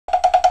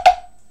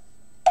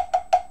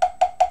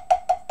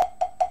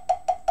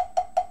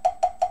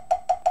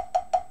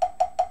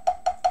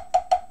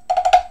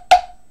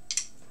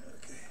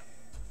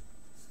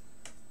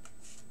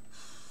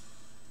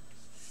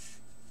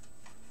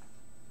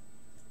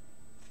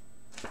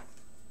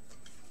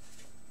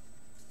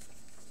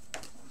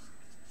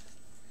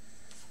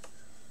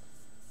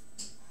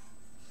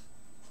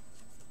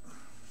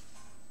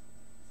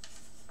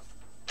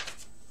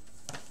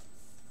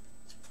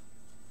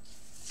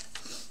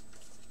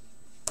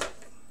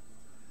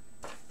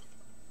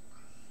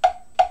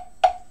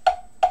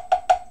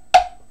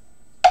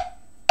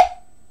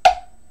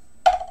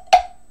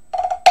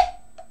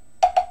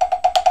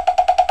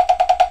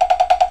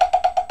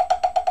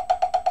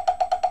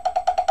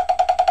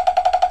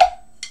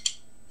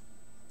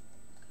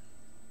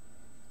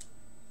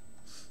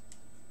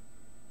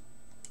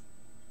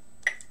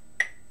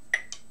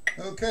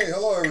Okay,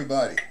 hello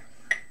everybody.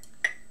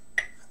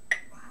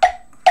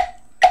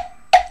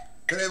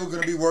 Today we're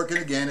going to be working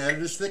again at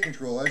the stick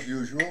control as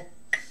usual.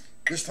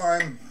 This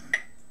time,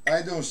 how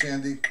you doing,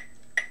 Sandy?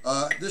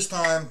 This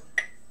time,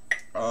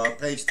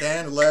 page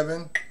 10,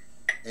 11,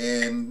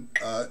 and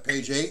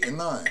page 8 and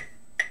 9,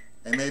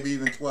 and maybe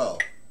even 12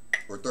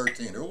 or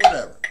 13 or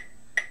whatever.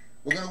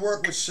 We're going to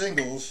work with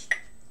single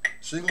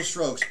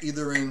strokes,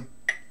 either in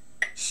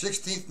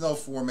 16th note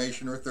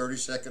formation or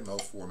 32nd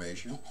note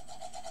formation,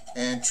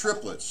 and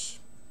triplets,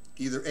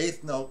 either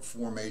 8th note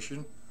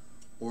formation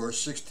or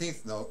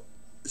 16th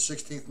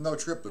note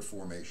triplet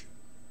formation.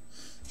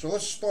 So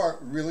let's start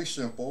really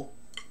simple,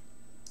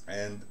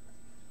 and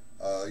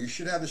you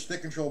should have the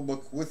stick control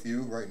book with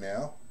you right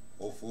now,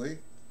 hopefully.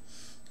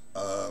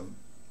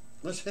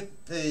 Let's hit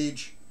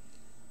page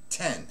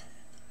 10.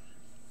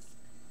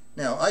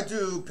 Now, I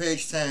do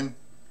page 10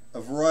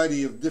 a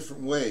variety of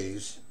different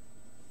ways,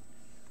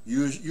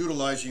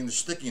 utilizing the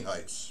sticking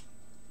heights.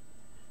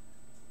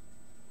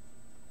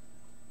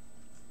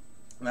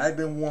 And I've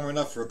been warming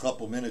up for a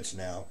couple minutes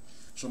now,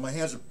 so my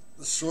hands are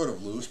sort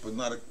of loose, but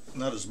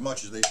not as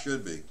much as they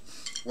should be.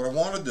 What I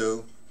want to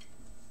do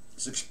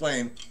is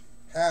explain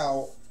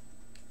how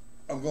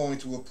I'm going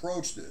to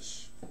approach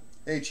this.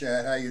 Hey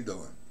Chad, how you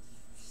doing?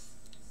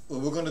 What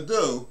we're going to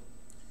do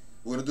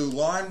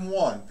line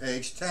 1,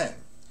 page 10.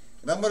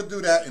 And I'm going to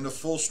do that in the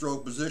full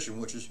stroke position,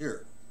 which is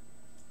here.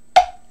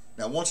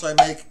 Now once I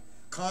make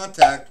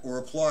contact or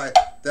apply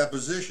that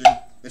position,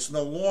 it's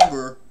no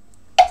longer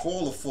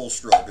called a full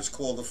stroke, it's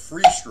called a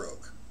free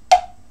stroke.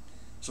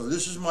 So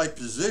this is my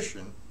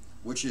position,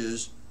 which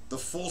is the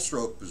full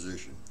stroke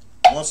position.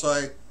 Once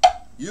I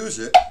use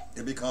it,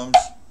 it becomes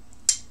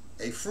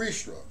a free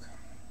stroke.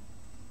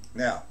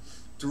 Now,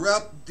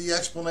 throughout the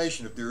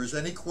explanation, if there is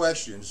any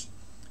questions,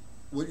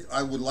 what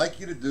I would like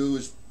you to do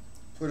is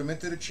put them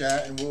into the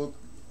chat, and we'll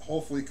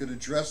hopefully could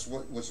address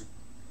what was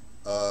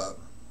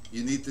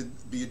you need to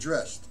be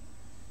addressed.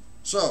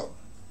 So,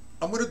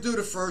 I'm going to do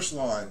the first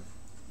line,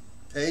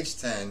 page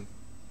 10,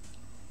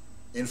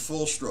 in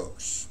full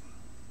strokes.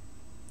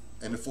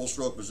 In the full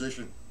stroke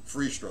position,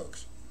 free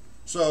strokes.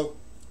 So,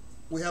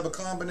 we have a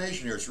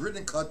combination here. It's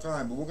written in cut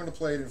time, but we're going to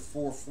play it in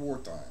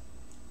 4/4 time.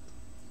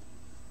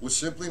 Which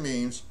simply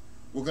means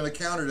we're going to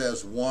count it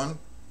as 1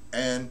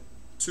 and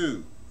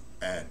 2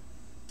 and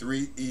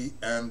 3E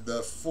and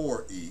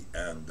 4E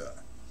and.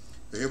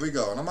 So here we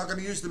go. And I'm not going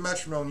to use the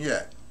metronome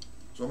yet.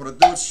 So I'm going to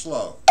do it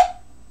slow.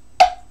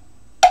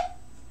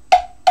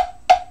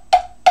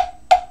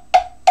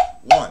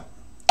 1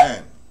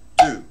 and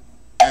 2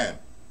 and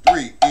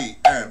 3E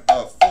and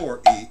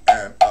 4E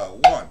and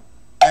 1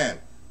 and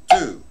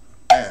 2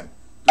 and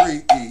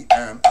 3E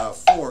and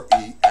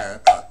 4E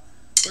and.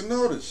 But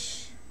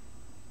notice,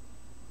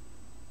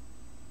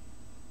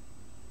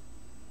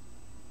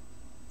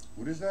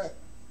 what is that?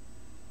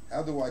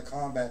 How do I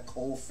combat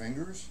cold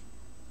fingers?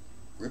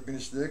 Gripping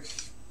the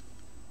sticks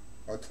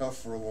are tough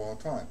for a long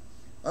time.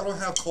 I don't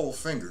have cold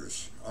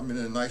fingers. I'm in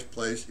a nice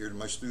place here in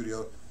my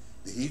studio.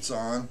 The heat's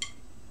on,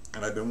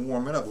 and I've been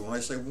warming up. But when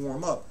I say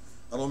warm up,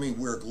 I don't mean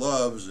wear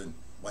gloves and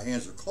my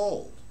hands are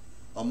cold.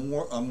 I'm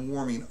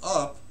warming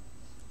up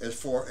as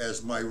far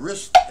as my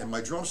wrist and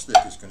my drumstick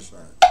is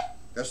concerned.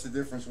 That's the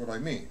difference what I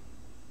mean.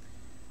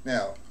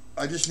 Now,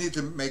 I just need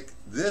to make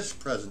this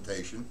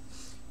presentation.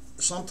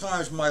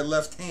 Sometimes my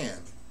left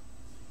hand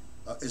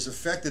is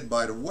affected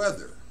by the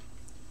weather,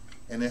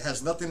 and it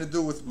has nothing to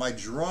do with my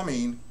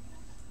drumming.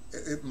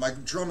 My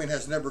drumming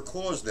has never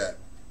caused that.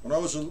 When I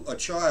was a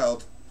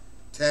child,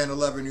 10,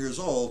 11 years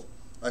old,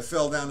 I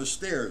fell down the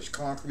stairs,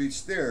 concrete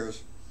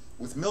stairs,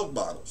 with milk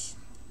bottles,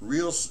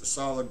 real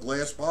solid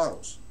glass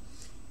bottles,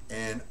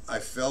 and I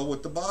fell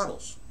with the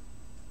bottles,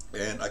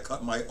 and I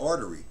cut my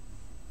artery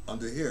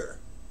under here,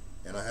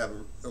 and I have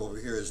it over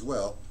here as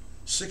well,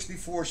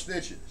 64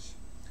 stitches.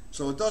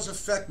 So it does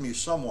affect me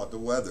somewhat, the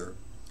weather,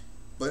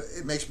 but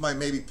it makes my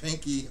maybe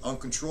pinky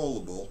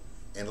uncontrollable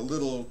and a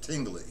little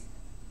tingly.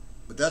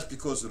 But that's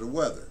because of the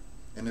weather.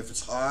 And if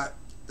it's hot,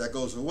 that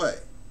goes away.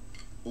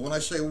 But when I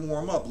say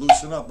warm up,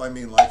 loosen up, I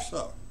mean like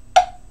so.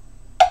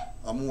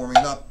 I'm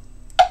warming up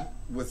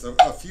with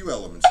a few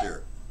elements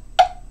here.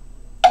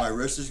 My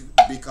wrist is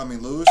becoming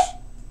loose.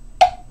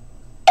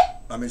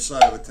 I'm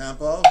inside of a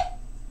tempo.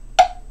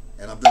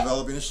 And I'm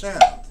developing a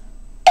sound.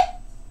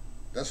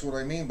 That's what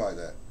I mean by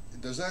that.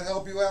 Does that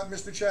help you out,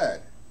 Mr.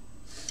 Chad?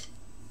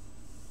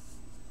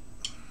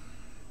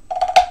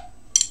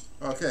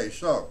 Okay,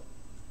 so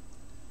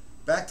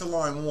back to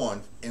line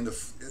 1 in the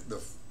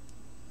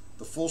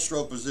full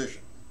stroke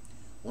position.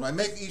 When I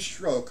make each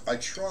stroke, I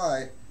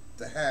try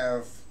to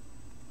have.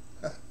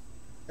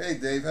 Hey,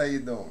 Dave, how you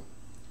doing?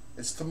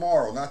 It's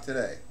tomorrow, not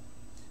today,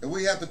 and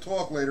we have to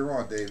talk later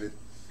on, David,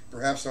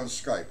 perhaps on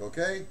Skype.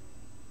 Okay?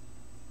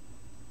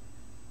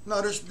 No,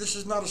 this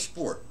is not a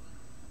sport.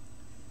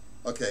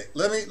 Okay,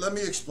 let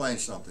me explain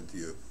something to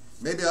you.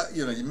 Maybe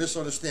you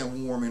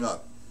misunderstand warming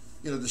up.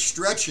 The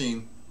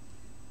stretching.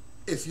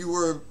 If you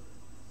were,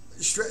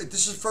 this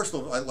is first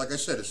of all, like I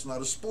said, it's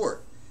not a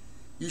sport.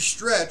 You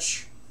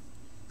stretch.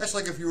 That's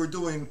like if you were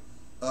doing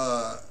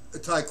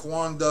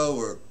taekwondo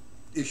or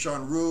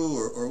ishanru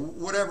or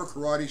whatever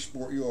karate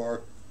sport you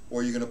are,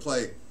 or you're going to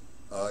play,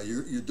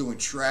 you're doing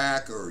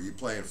track, or you're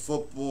playing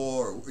football,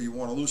 or you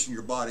want to loosen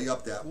your body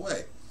up that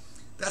way.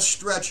 That's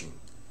stretching.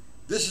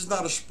 This is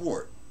not a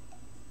sport.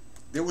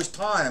 There was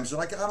times,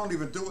 and I don't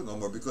even do it no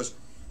more because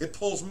it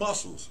pulls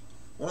muscles.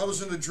 When I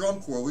was in the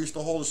drum corps, we used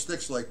to hold the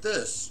sticks like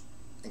this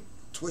and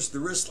twist the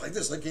wrist like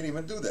this. I can't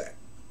even do that.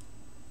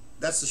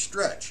 That's a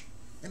stretch.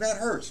 And that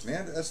hurts,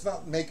 man. That's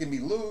not making me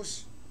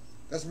loose.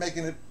 That's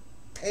making it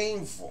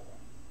painful.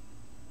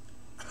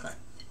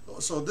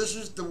 So this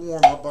is the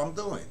warm-up I'm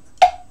doing.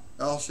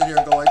 I'll sit here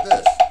and go like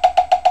this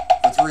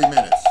for 3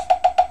 minutes.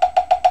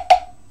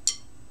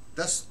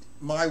 That's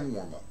my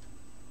warm-up.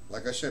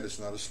 Like I said, it's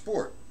not a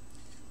sport.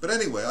 But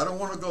anyway, I don't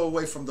want to go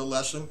away from the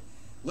lesson.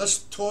 Let's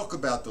talk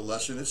about the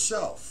lesson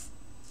itself.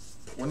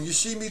 When you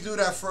see me do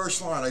that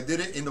first line, I did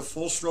it in the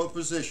full stroke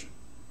position.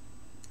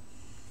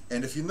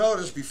 And if you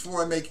notice,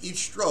 before I make each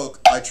stroke,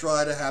 I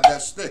try to have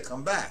that stick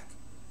come back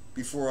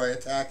before I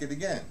attack it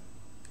again.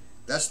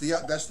 That's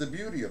the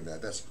beauty of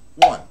that. That's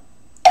 1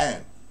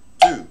 and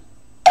 2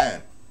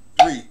 and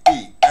 3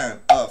 E and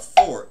a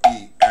 4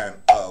 E and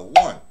a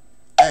 1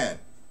 and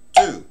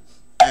 2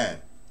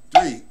 and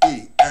 3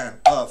 E and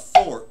a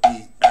 4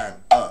 E and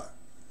a.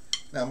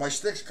 Now my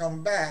sticks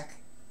come back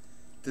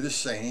to the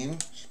same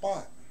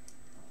spot.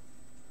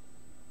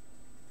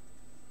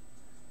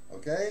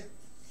 Okay?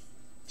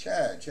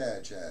 Chad.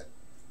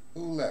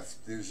 Who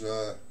left? There's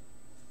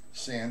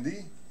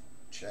Sandy,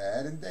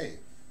 Chad, and Dave.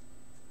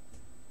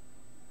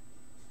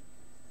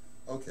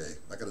 Okay,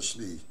 I gotta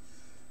sneeze.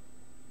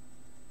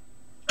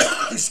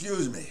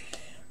 Excuse me.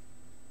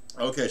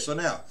 Okay, so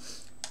now,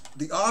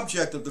 the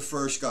object of the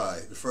first guy,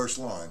 the first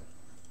line,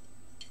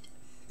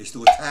 is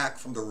to attack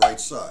from the right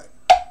side.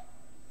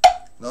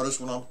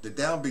 Notice when the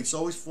downbeats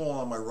always fall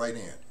on my right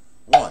hand.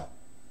 1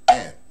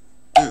 and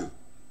 2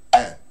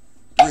 and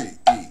 3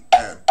 E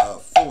and a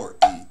 4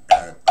 E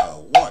and a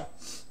 1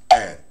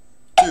 and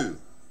 2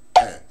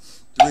 and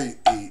 3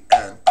 E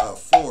and a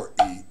 4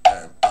 E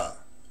and a.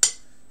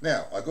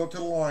 Now I go to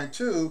the line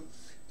 2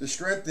 to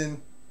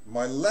strengthen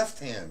my left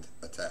hand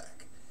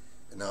attack.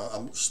 And now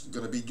I'm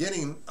going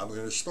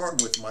to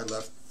start with my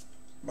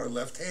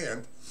left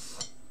hand.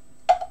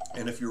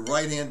 And if you're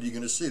right-handed, you're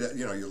going to see that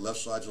your left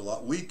side's a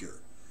lot weaker.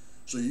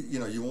 So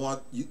you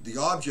want the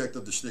object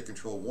of the stick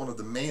control. One of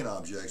the main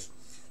objects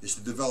is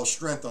to develop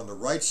strength on the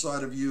right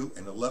side of you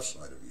and the left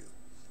side of you,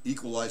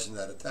 equalizing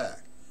that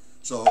attack.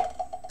 So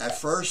at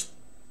first,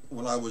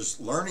 when I was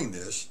learning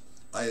this,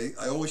 I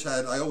always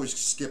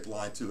skip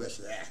line 2. I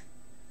said,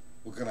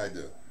 what can I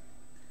do?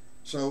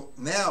 So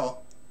now,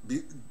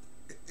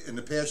 in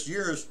the past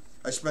years,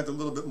 I spent a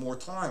little bit more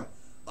time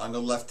on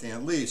the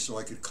left-hand lead so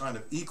I could kind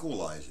of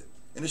equalize it.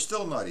 And it's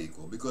still not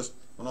equal because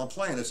when I'm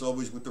playing, it's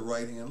always with the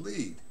right-hand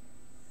lead.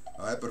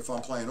 All right, but if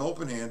I'm playing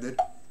open-handed,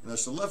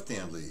 that's the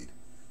left-hand lead.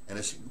 And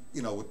it's,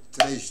 with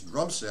today's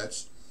drum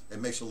sets, it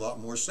makes a lot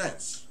more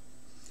sense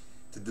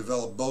to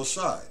develop both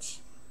sides,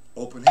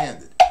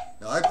 open-handed.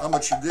 Now, I'm a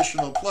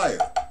traditional player,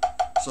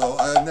 so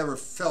I've never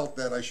felt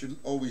that I should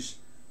always,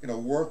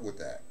 work with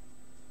that.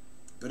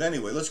 But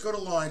anyway, let's go to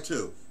line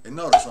 2. And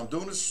notice, I'm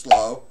doing it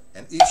slow,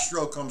 and each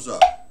stroke comes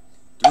up.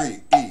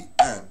 3 E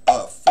and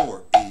a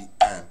 4 E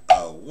and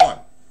a 1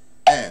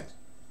 and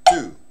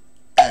 2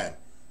 and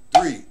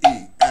 3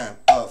 E and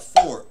a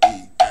 4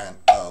 E and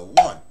a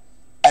 1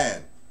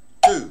 and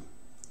 2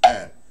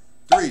 and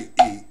 3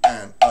 E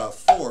and a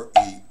 4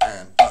 E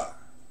and a.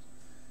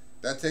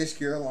 That takes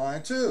care of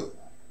line 2.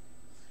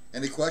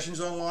 Any questions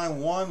on line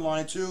 1,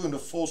 line 2 in the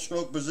full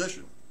stroke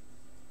position?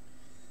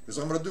 Because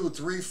I'm going to do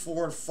 3,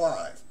 4, and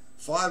 5.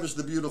 5 is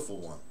the beautiful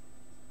one.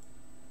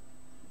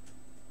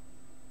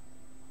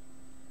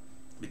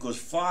 Because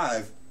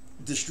 5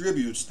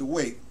 distributes the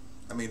weight,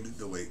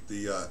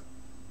 the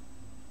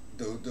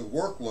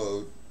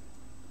workload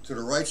to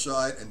the right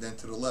side and then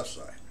to the left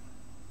side.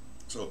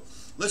 So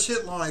let's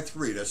hit line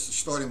 3. That's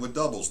starting with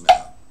doubles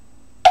now.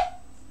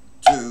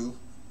 2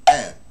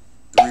 and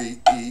 3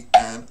 E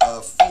and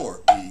a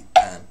 4 E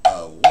and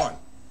a 1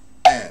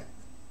 and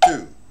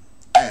 2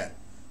 and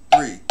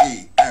 3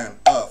 E and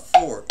a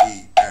 4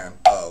 E and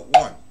a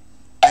 1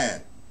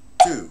 and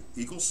 2.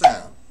 Equal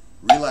sound.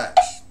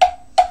 Relax.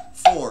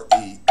 4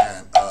 E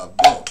and a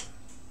boom.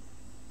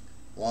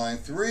 Line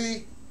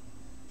 3,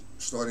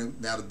 starting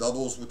now the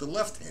doubles with the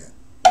left hand.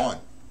 1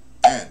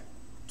 and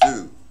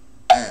 2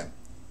 and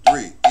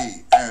 3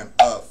 E and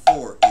a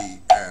 4 E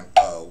and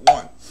a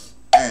 1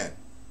 and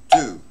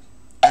 2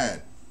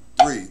 and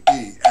 3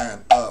 E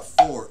and a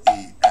 4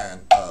 E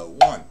and a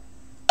 1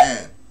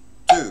 and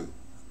 2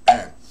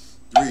 and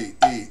 3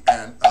 E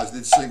and I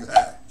did sing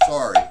that.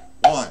 Sorry.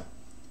 1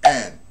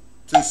 and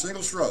 2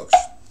 single strokes.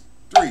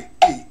 3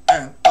 E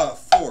and a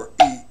 4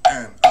 E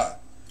and a.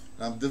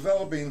 Now I'm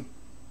developing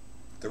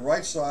the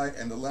right side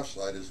and the left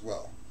side as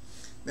well.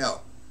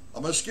 Now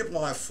I'm going to skip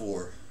line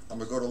 4. I'm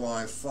going to go to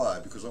line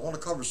 5 because I want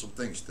to cover some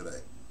things today.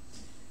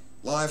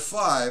 Line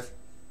 5,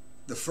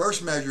 the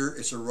first measure,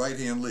 it's a right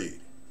hand lead.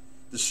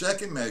 The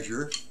second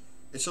measure,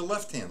 it's a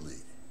left hand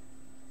lead.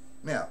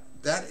 Now,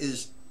 that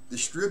is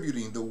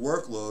distributing the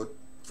workload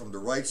from the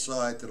right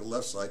side to the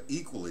left side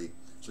equally,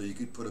 so you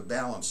could put a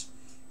balance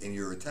in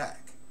your attack.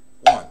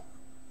 1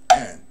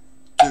 and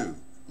 2,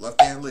 left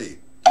hand lead,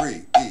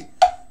 3 E,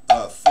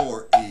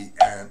 4 E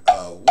and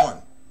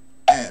 1,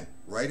 and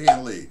right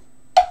hand lead,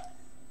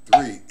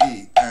 3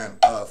 E and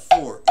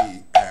 4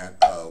 E and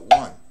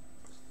 1.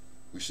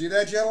 We see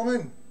that,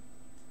 gentlemen?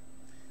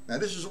 Now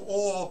this is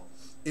all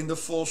in the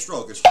full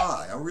stroke. It's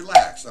high. I'm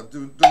relaxed. I'm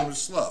doing it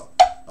slow.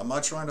 I'm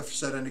not trying to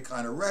set any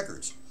kind of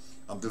records.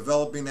 I'm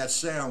developing that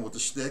sound with the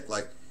stick.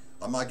 Like,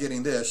 I'm not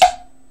getting this.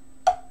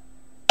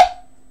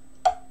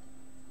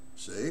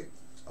 See?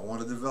 I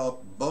want to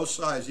develop both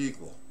sides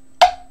equal.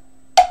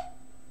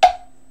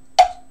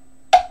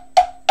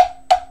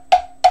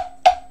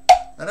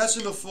 And that's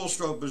in the full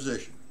stroke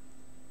position.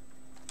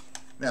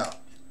 Now,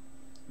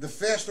 the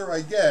faster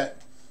I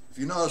get, if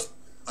you notice,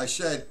 I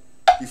said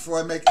before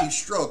I make each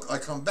stroke, I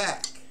come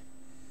back.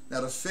 Now,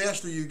 the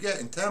faster you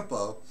get in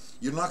tempo,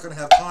 you're not going to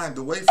have time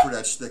to wait for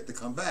that stick to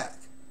come back.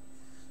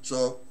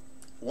 So,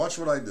 watch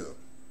what I do.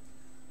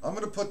 I'm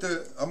going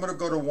to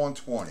go to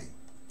 120.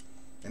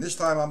 And this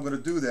time I'm going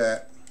to do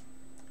that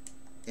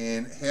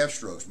in half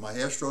strokes. My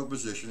half stroke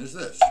position is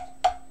this,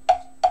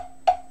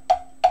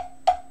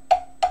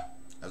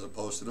 as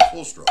opposed to the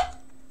full stroke.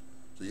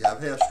 So you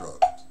have half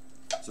stroke.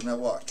 So now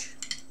watch.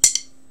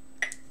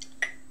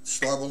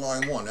 Start with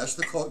line 1. That's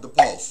the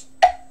pulse.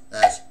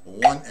 That's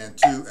 1 and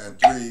 2 and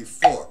 3,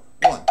 4.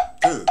 1,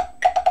 2.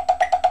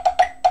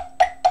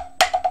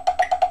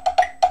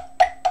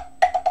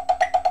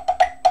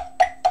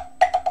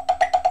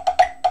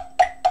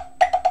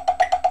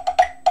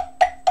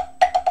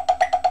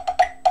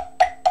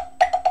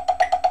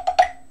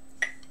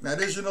 Now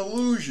there's an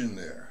illusion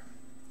there,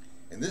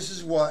 and this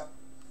is what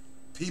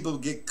people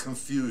get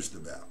confused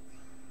about.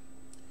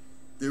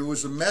 There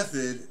was a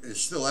method, it's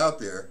still out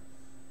there,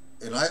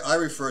 and I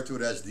refer to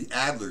it as the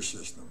Adler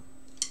system.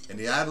 And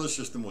the Adler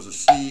system was a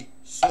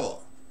seesaw,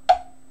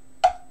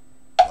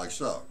 like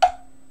so.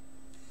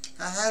 It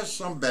has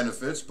some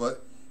benefits,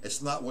 but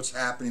it's not what's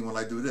happening when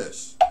I do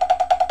this.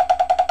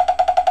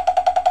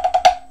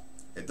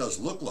 It does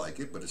look like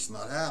it, but it's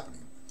not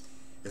happening.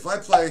 If I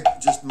play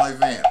just my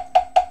vamp,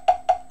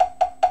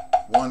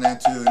 1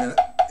 and 2, and then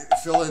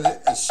fill in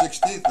it as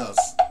 16th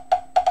notes,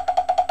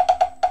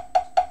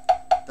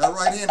 that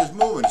right hand is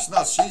moving. It's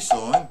not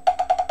seesawing.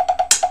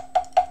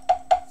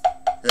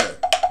 Here.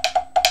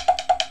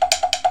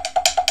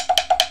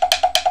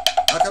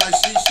 How can I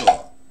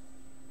seesaw?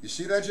 You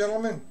see that,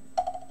 gentlemen?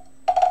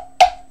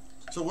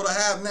 So what I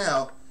have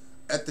now,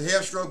 at the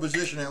half stroke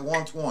position at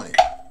 120,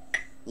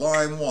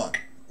 line 1,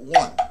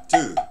 1,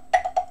 2.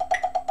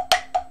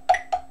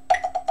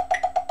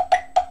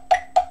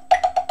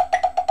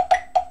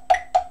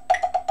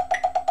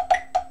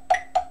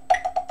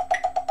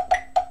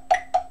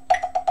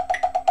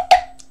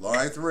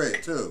 Line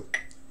 3, 2,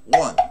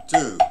 1,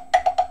 2,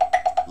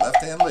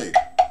 left hand lead.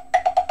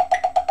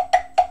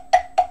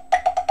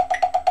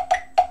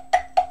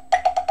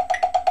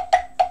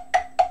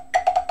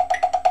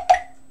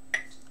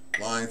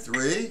 Line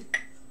 3,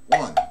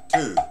 1,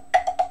 2,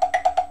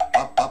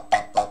 up, up,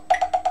 up, up,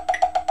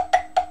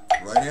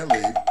 right hand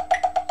lead.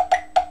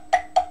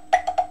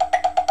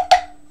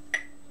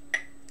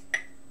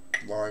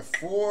 Line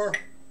 4,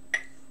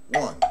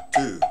 1,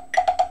 2.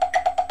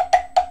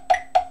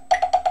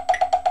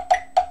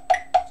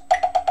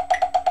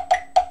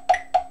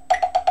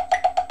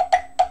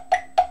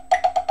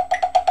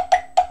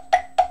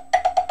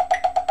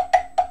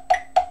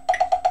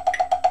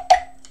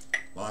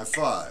 Line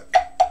 5.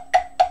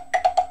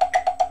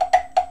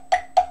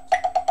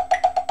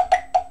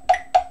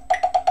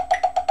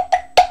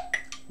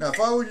 Now, if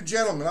I were a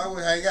gentleman, I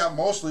would hang out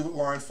mostly with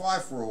line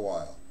 5 for a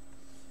while.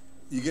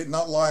 You get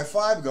not line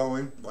 5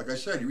 going, like I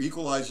said, you're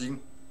equalizing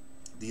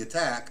the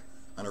attack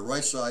on the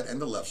right side and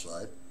the left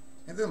side,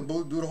 and then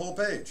do the whole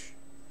page.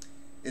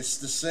 It's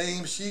the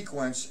same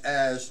sequence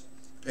as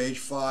page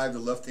 5, the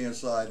left-hand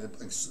side,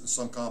 and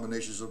some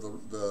combinations of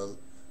the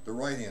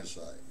right-hand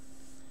side.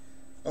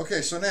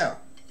 Okay, so now,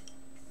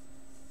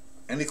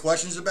 any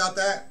questions about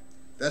that?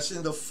 That's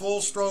in the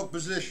full stroke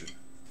position.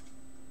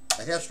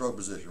 A half stroke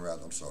position,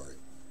 rather, I'm sorry.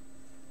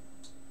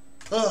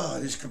 Oh,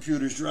 these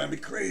computers drive me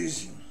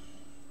crazy.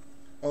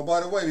 Oh, by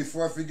the way,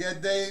 before I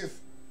forget, Dave,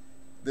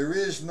 there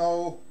is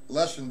no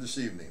lesson this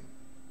evening.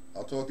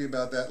 I'll talk to you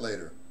about that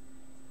later.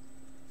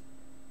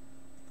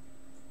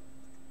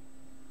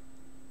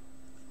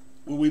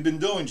 What we've been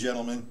doing,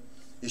 gentlemen,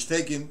 is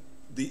taking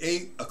the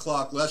 8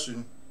 o'clock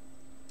lesson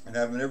and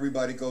having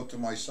everybody go to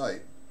my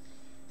site,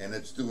 and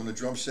it's doing a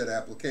drum set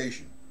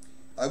application.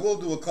 I will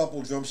do a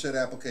couple drum set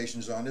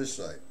applications on this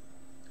site.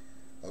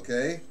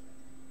 Okay?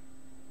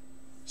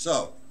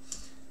 So,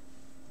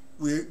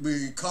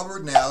 we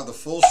covered now the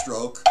full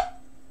stroke,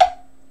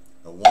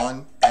 the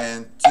 1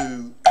 and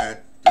 2 and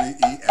 3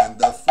 E and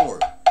the 4,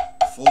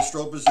 the full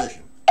stroke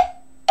position.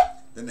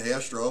 Then the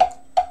half stroke.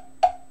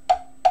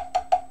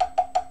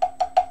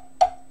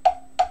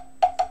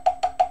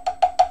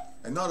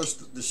 And notice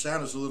the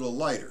sound is a little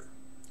lighter.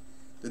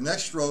 The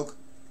next stroke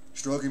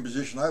stroking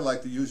position I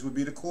like to use would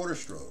be the quarter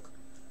stroke.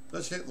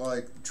 Let's hit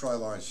like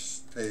tri-line,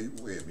 hey,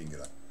 wait, we can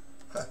get up.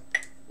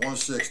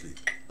 160.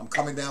 I'm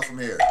coming down from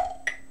here.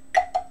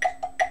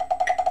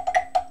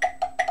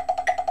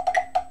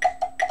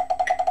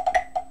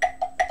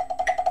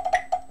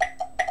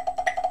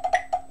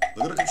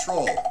 Look at the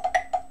control.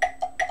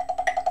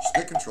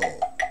 Stick control.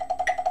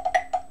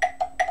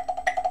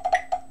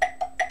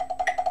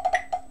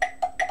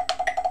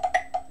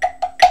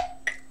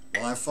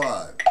 Line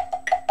 5.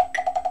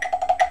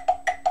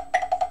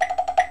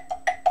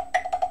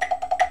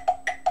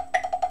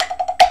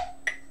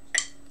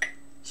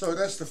 So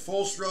that's the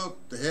full stroke,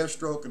 the half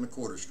stroke, and the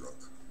quarter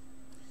stroke.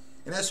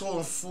 And that's all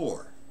in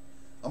 4.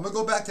 I'm going to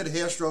go back to the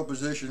half stroke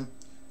position,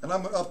 and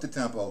I'm going to up the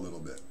tempo a little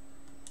bit.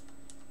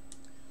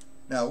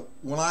 Now,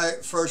 when I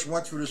first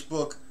went through this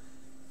book,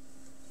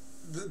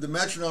 the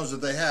metronomes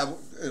that they have,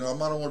 you know, I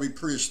don't want to be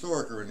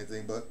prehistoric or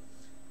anything, but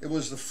it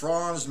was the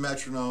Franz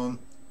metronome.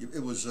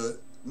 It was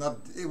not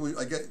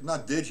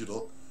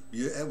digital.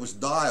 It was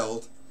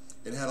dialed.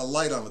 It had a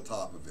light on the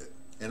top of it,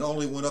 and it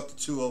only went up to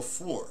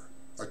 204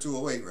 or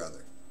 208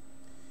 rather.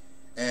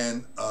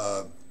 And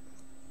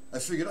I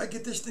figured I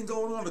get this thing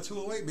going on at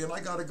 208, man.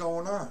 I got it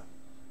going on.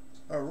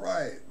 All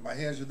right, my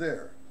hands are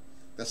there.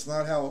 That's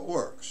not how it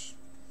works.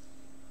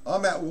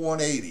 I'm at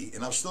 180,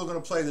 and I'm still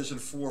going to play this in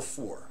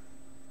 4/4.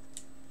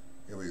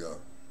 Here we go.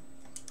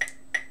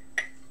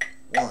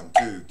 1,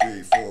 2,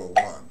 3, 4,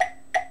 1.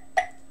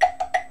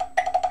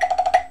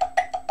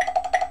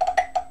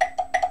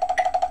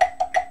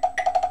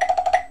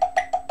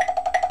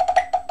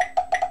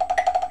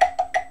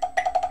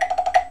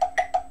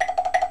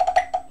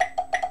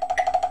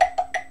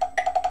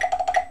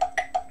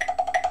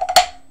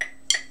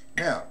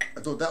 Now, I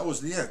thought that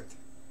was the end.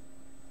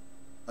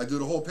 I do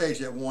the whole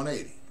page at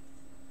 180.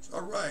 All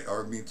right,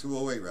 or I mean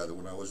 208 rather,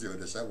 when I was doing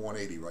this at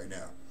 180 right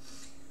now.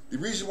 The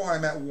reason why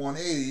I'm at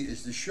 180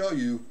 is to show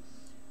you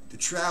to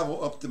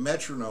travel up the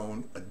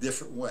metronome a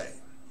different way.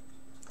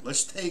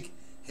 Let's take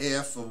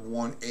half of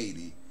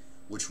 180,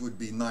 which would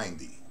be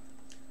 90.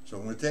 So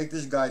I'm going to take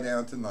this guy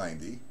down to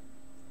 90.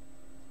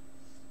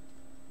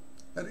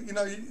 And you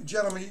know,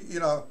 gentlemen, you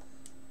know,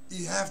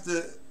 you have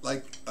to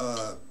like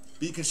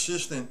be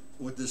consistent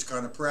with this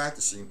kind of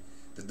practicing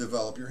to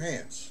develop your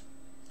hands.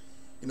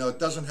 You know, it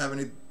doesn't have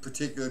any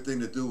particular thing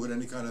to do with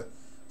any kind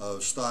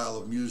of style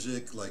of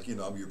music, like, you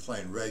know, you're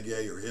playing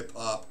reggae or hip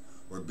hop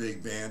or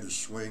big band or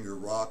swing or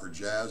rock or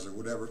jazz or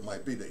whatever it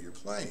might be that you're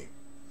playing.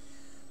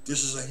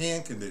 This is a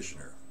hand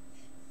conditioner.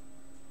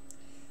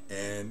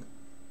 And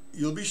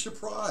you'll be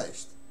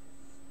surprised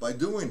by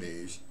doing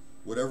these,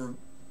 whatever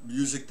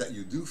music that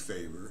you do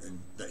favor and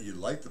that you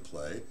like to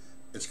play,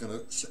 it's going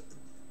to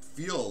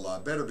feel a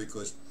lot better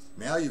because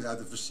now you have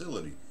the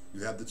facility,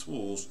 you have the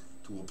tools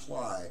to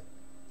apply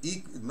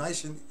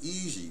nice and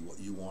easy what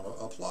you want to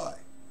apply.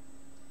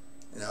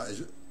 Now,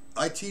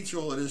 I teach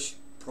all of this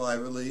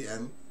privately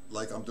and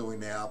like I'm doing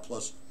now,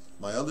 plus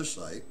my other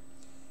site,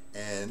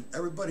 and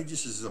everybody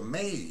just is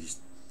amazed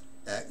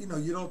at, you know,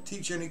 you don't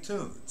teach any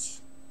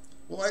tunes.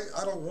 Well,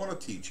 I don't want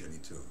to teach any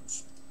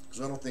tunes because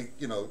I don't think,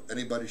 you know,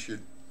 anybody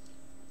should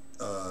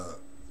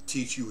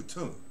teach you a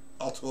tune.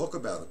 I'll talk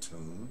about a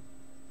tune,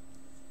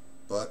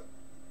 but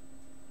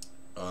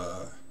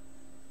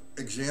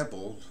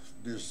example,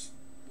 there's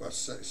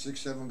 6,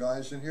 7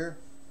 guys in here,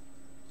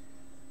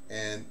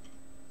 and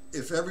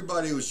if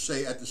everybody was,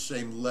 say, at the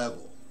same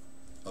level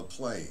of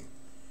playing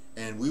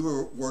and we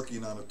were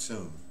working on a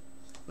tune,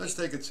 let's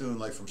take a tune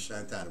like from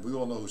Santana. We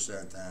all know who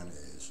Santana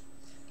is,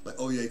 like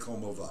Oye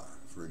Como Va,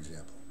 for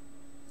example.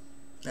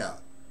 Now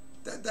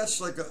that's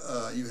like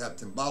you have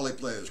timbale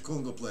players,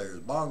 conga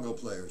players, bongo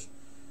players,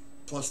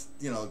 plus,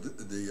 you know,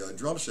 the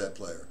drum set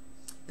player,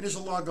 and there's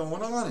a lot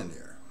going on in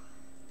there.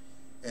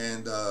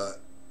 And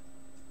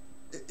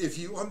if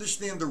you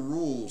understand the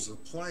rules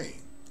of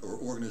playing or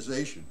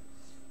organization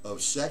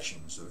of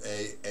sections of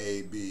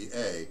A, B,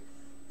 A,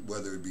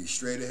 whether it be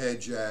straight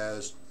ahead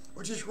jazz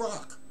or just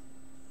rock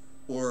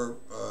or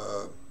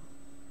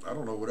I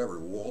don't know, whatever,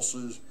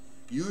 waltzes.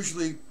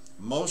 Usually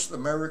most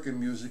American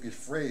music is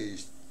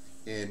phrased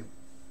in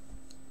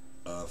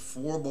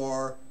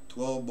 4-bar,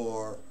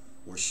 12-bar,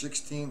 or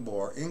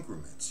 16-bar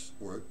increments,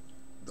 or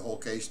the whole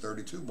case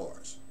 32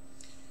 bars.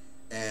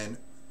 And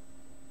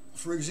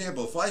for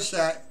example, if I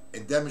sat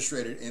and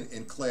demonstrated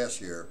in class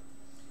here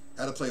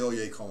how to play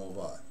Oye Como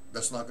Va,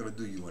 that's not going to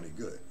do you any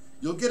good.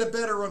 You'll get a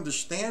better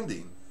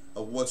understanding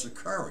of what's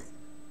occurring.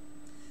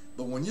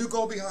 But when you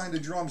go behind the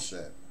drum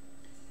set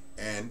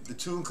and the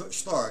tune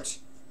starts,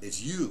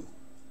 it's you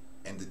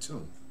and the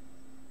tune.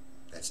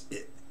 That's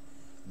it.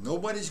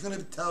 Nobody's going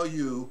to tell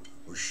you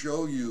or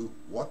show you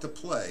what to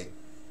play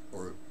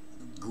or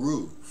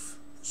groove,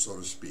 so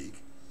to speak,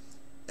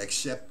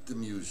 except the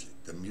music.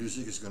 The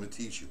music is going to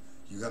teach you.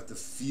 You have to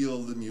feel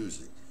the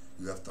music.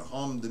 You have to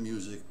hum the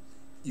music.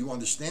 You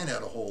understand how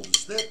to hold the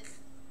stick.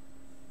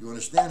 You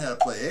understand how to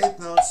play eighth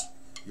notes.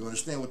 You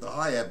understand what the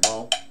hi-hat,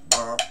 boom,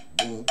 bar,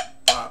 boom,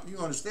 pop. You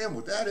understand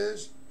what that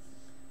is.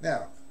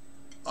 Now,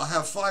 I'll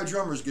have 5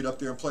 drummers get up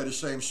there and play the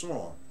same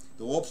song.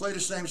 They'll all play the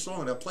same song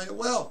and they'll play it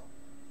well.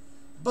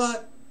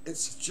 but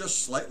it's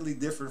just slightly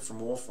different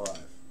from all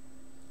five.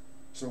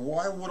 So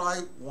why would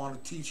I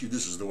want to teach you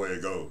this is the way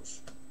it goes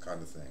kind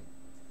of thing?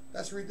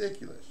 That's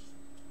ridiculous.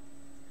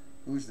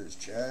 Who's this,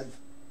 Chad?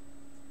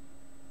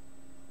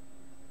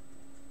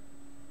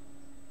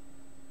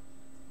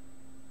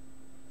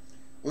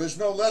 Well, there's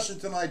no lesson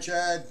tonight,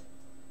 Chad.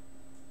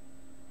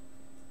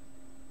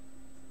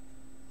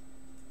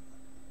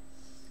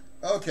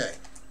 Okay.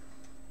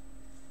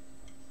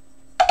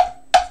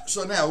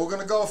 So now we're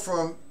going to go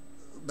from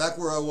back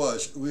where I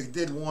was. We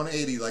did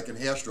 180 like in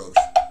half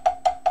strokes.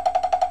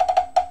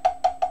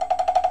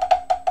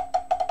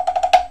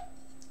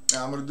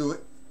 Now I'm going to do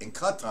it in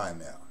cut time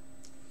now.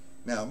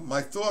 Now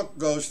my thought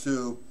goes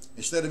to,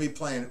 instead of me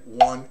playing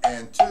 1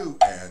 and 2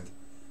 and,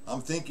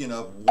 I'm thinking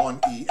of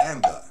 1E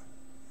and a.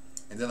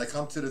 And then I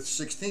come to the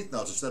 16th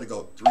notes. Instead of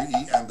go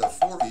 3E and a,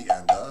 4E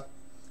and a,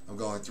 I'm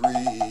going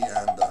 3E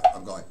and a.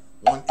 I'm going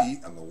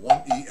 1E, I'm going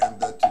 1E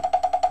and a 2.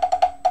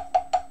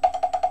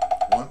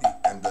 1E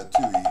and a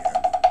 2E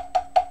and a.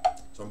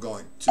 So I'm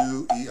going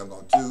 2E, I'm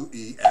going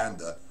 2E and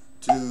a,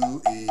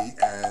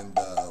 2E and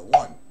a,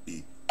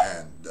 1E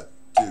and a,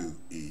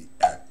 2E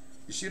and.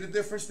 You see the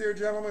difference there,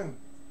 gentlemen?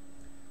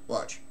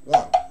 Watch.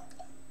 1.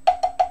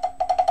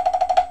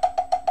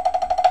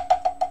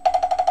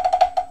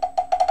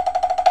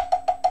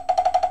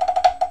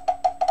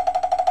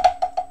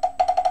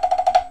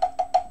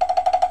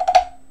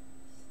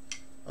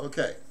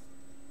 Okay.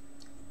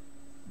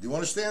 Do you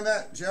understand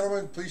that,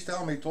 gentlemen? Please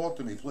tell me. Talk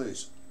to me,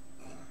 please.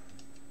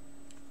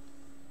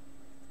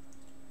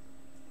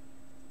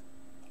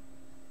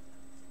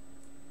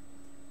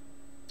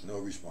 No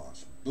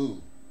response.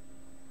 Boo.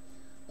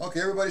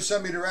 Okay, everybody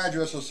send me their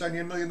address. I'll send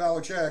you $1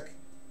 million check.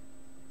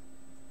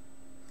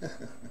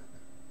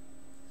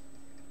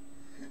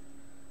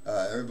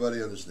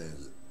 Everybody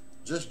understands it.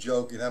 Just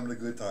joking, having a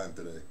good time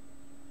today.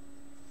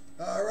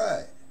 All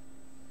right.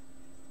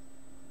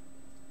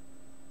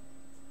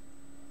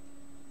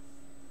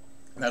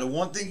 Now, the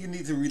one thing you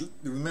need to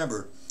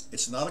remember,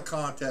 it's not a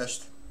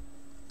contest.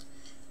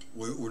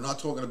 We're not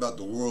talking about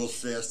the world's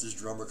fastest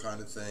drummer kind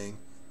of thing,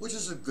 which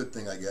is a good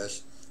thing, I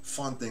guess.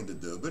 Fun thing to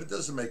do, but it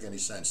doesn't make any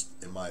sense,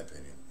 in my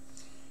opinion.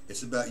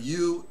 It's about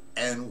you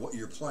and what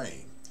you're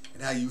playing,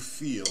 and how you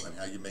feel, and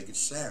how you make it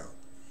sound,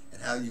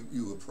 and how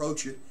you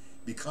approach it,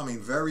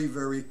 becoming very,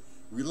 very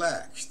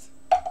relaxed.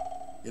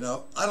 You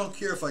know, I don't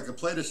care if I can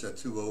play this at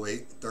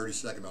 208,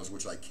 32nd notes,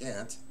 which I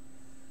can't,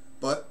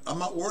 but I'm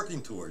not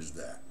working towards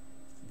that.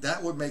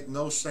 That would make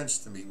no sense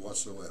to me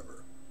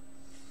whatsoever.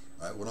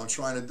 All right, what I'm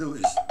trying to do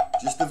is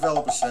just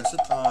develop a sense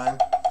of time,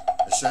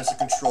 a sense of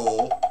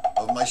control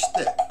of my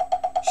stick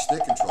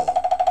control.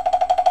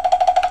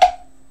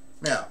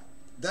 Now,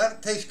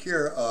 that takes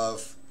care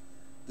of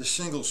the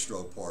single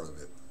stroke part of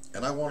it.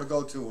 And I want to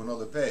go to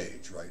another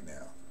page right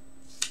now.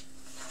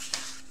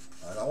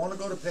 All right, I want to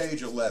go to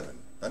page 11.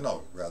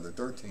 No, rather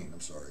 13, I'm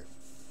sorry.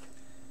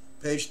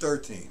 Page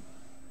 13.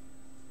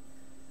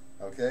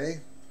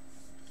 Okay?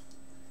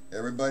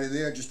 Everybody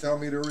there, just tell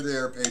me they were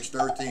there. Page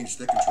 13,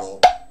 stick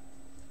control.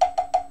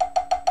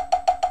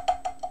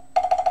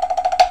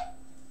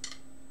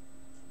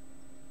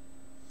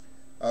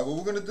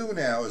 What we're going to do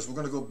now is we're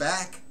going to go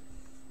back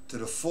to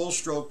the full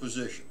stroke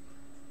position.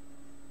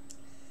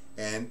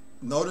 And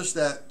notice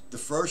that the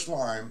first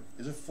line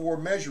is a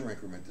 4-measure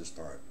increment this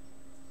time.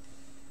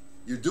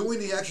 You're doing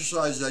the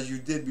exercise as you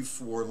did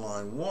before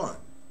line 1.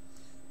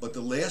 But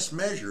the last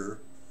measure,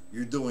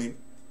 you're doing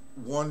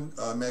 1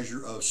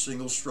 measure of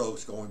single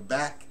strokes going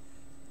back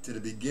to the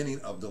beginning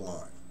of the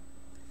line.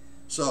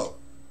 So,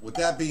 with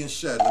that being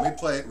said, let me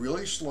play it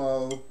really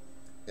slow,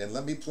 and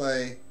let me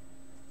play,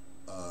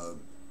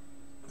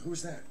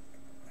 who's that?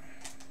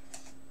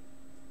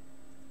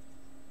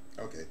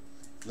 Okay,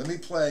 let me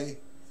play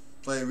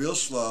it real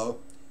slow.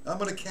 I'm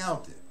going to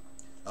count it.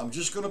 I'm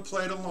just going to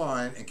play the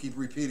line and keep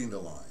repeating the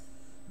line.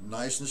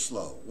 Nice and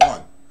slow.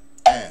 1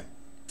 and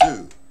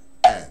 2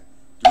 and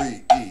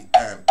 3 E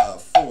and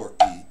 4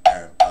 E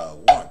and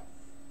 1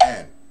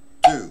 and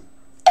 2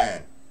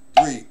 and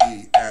 3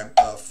 E and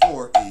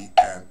 4 E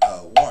and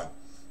 1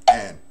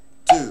 and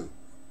 2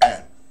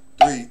 and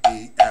 3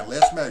 E and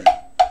last measure.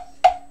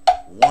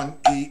 1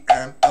 E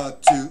and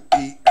 2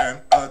 E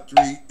and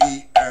 3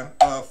 E and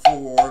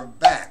 4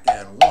 back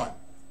and 1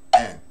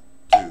 and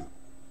 2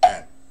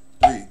 and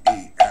 3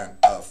 E and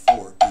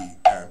 4 E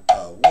and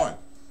 1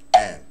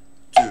 and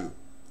 2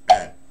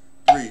 and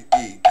 3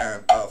 E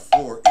and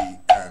 4 E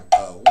and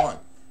 1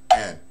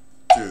 and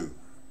 2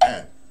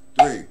 and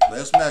 3.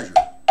 Last measure.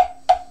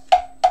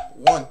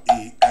 1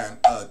 E and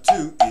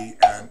 2 E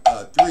and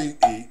 3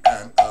 E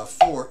and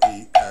 4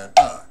 E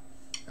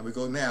and we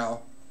go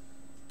now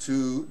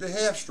to the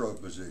half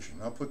stroke position.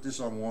 I'll put this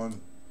on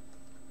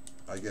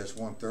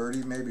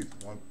 130, maybe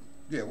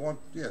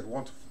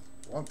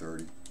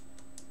 130.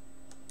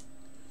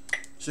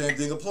 Same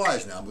thing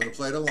applies now. I'm going to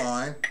play the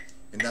line,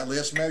 and that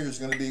last measure is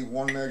going to be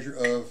 1 measure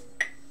of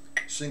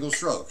single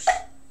strokes.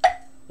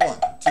 1,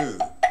 2.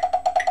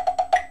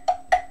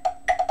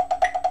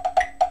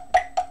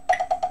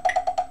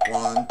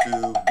 1,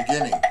 2,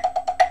 beginning.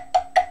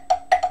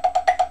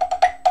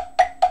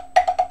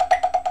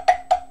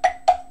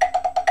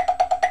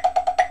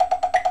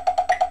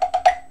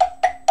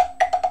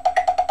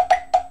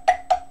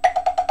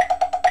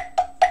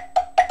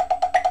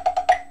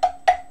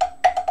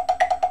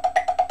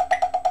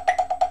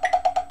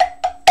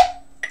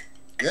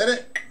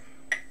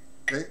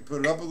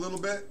 a little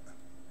bit.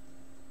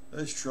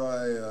 Let's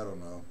try, I don't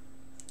know,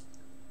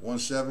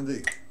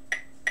 170.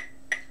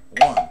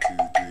 1, 2,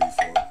 3,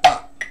 4,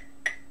 pop.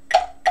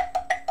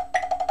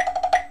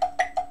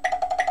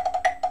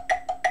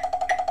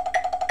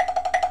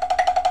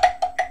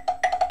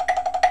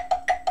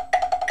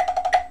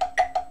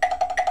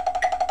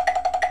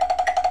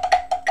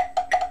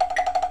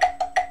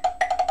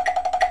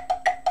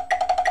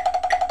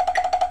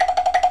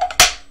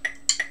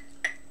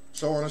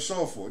 So on and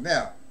so forth.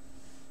 Now,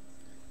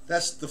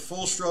 that's the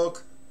full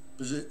stroke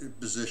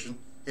position,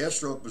 half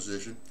stroke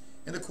position,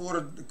 and the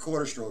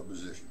quarter stroke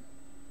position.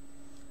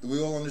 Do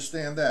we all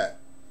understand that?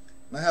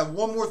 And I have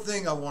one more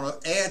thing I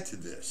want to add to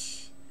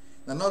this.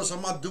 Now notice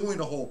I'm not doing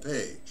the whole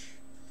page.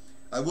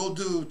 I will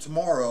do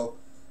tomorrow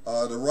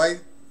the right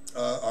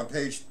on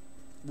page,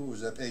 what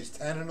was that, page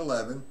 10 and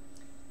 11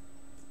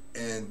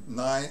 and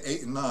 9,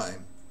 8 and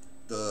 9,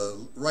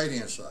 the right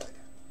hand side.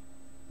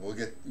 We'll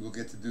get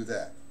to do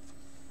that.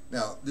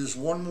 Now there's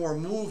one more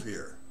move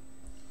here,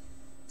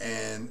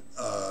 and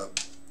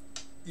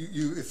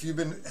if you've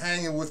been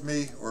hanging with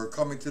me or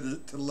coming to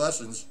the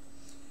lessons,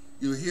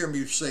 you hear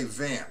me say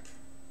vamp,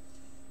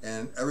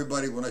 and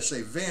everybody, when I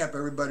say vamp,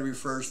 everybody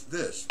refers to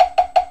this: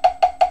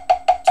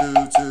 2,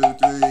 2,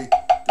 3,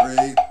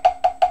 3,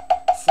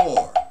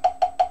 4.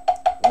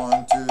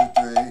 1, 2,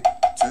 3,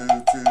 2,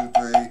 2,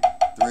 3,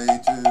 3,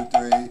 2,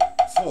 3,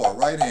 4.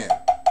 Right hand.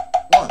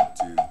 1,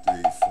 2,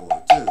 3,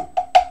 4, 2,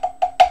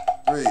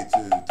 3,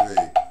 2, 3.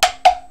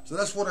 So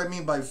that's what I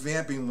mean by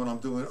vamping when I'm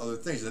doing other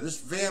things. Now this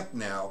vamp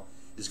now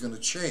is going to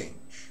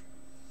change.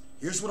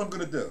 Here's what I'm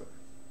going to do.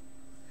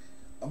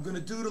 I'm going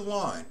to do the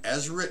line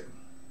as written.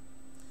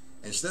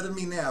 Instead of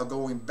me now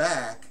going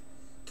back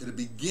to the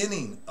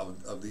beginning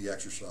of the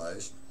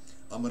exercise,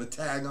 I'm going to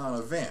tag on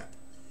a vamp.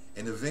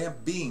 And the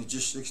vamp being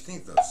just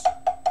 16th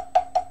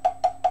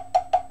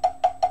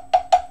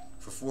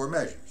for 4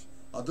 measures.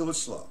 I'll do it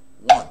slow.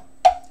 1,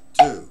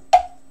 2,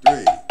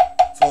 3,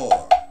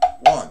 4.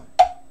 1,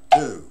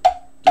 2,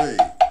 3,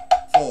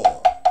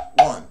 4.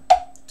 1,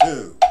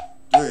 2,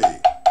 3,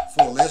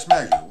 4. Last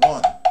measure.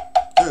 1,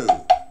 2,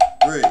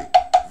 3.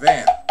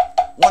 Vamp.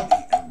 1 E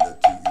and the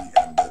 2 E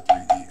and the 3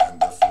 E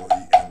and the 4 E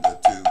and the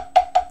 2,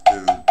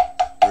 2,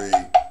 3,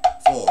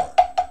 4,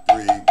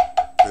 3,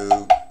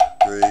 2,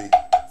 3,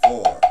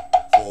 4,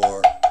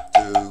 4,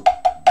 2.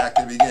 Back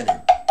to the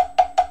beginning.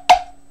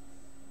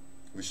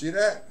 We see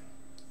that?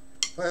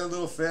 Play it a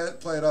little fast,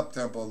 play it up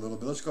tempo a little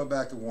bit. Let's go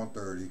back to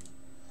 130.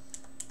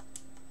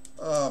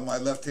 My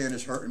left hand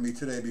is hurting me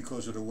today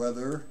because of the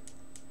weather.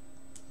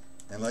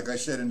 And like I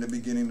said in the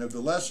beginning of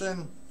the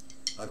lesson,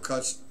 I've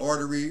cut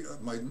artery,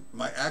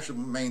 my actual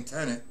main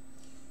tenon,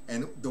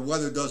 and the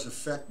weather does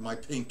affect my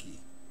pinky.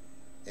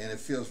 And it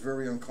feels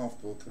very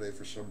uncomfortable today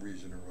for some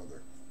reason or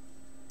other.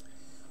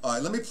 All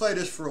right, let me play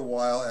this for a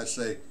while at,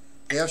 say,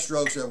 half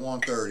strokes at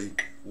 130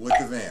 with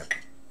the vamp.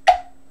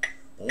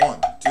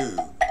 1, 2.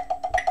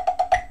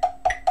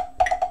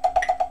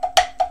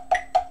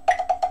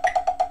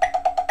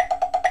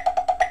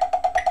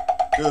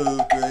 Two, 3,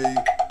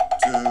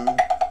 2,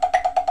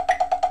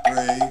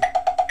 3,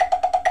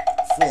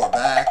 4.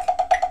 Back.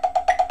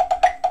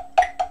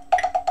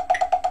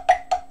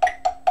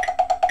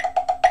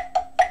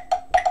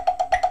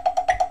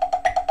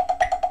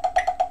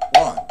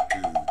 One,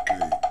 2,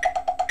 3,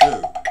 2,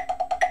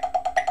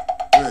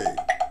 3,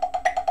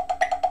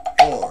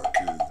 4,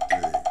 2,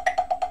 3.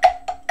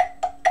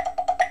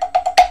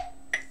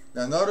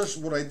 Now notice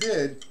what I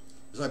did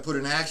is I put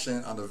an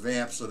accent on the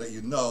vamp so that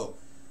you know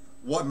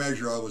what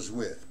measure I was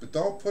with. But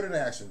don't put an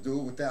accent. Do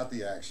it without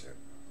the accent.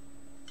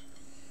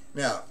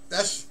 Now,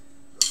 that's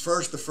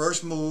the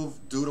first move,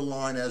 do the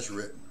line as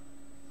written.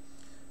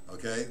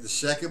 Okay? The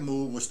second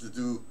move was to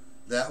do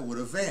that with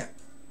a vamp.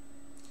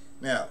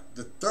 Now,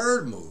 the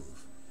third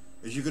move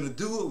is you're going to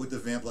do it with the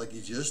vamp like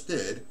you just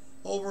did,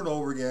 over and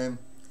over again.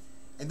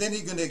 And then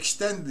you're going to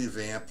extend the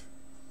vamp.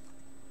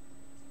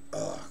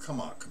 Oh,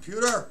 come on,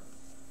 computer.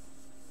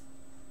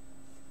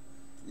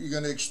 You're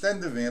going to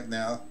extend the vamp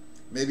now,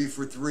 maybe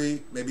for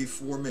 3, maybe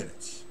 4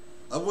 minutes.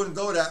 I wouldn't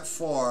go that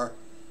far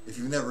if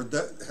you've never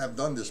have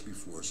done this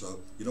before, so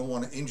you don't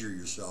want to injure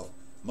yourself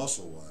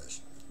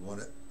muscle-wise. You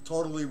want it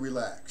totally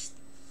relaxed.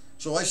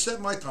 So I set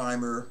my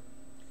timer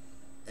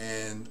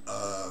and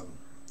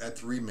at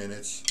 3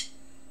 minutes,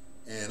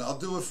 and I'll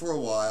do it for a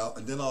while,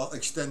 and then I'll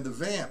extend the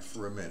vamp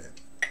for a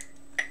minute.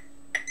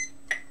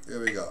 There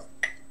we go.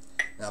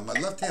 Now my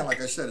left hand,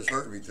 like I said, is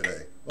hurting me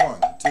today.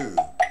 1, 2.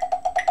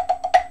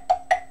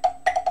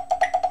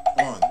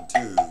 1,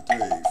 2, 3,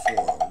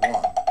 4,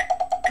 1.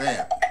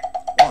 Vamp.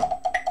 1,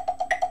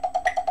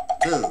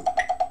 2,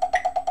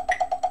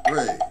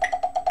 3,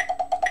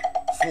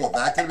 4.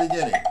 Back to the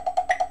beginning.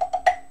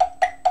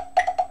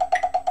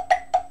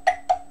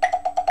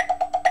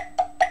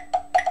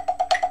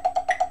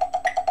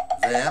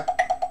 Vamp.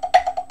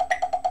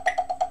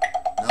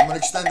 Now I'm going to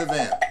extend the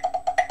vamp.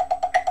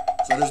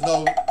 So there's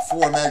no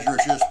 4 measure,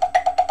 it's just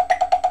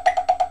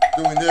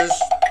doing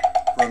this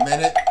for a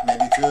minute,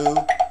 maybe 2,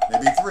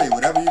 maybe 3,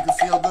 whatever you can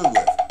feel good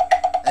with.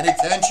 Any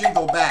tension,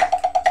 go back.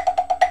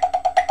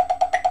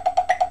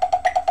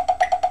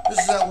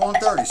 is at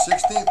 130,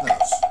 16th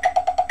notes.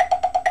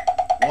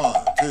 1,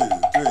 2,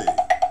 3.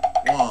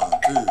 1,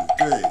 2,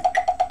 3.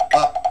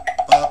 Up,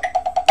 up,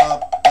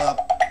 up, up,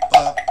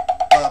 up,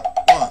 up,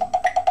 1.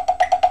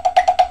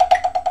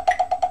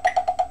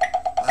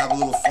 I have a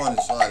little fun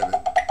inside of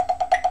it.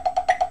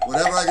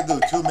 Whatever I can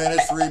do, 2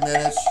 minutes, 3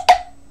 minutes.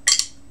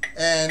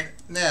 And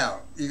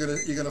now you're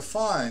gonna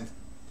find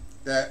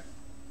that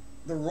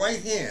the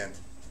right hand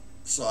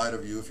side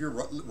of you, if you're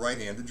a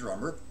right-handed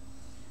drummer,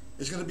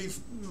 is going to be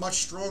much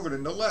stronger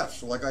than the left.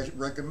 So like I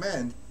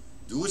recommend,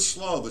 do it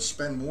slow, but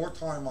spend more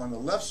time on the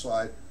left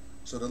side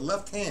so the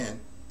left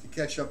hand can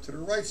catch up to the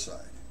right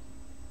side.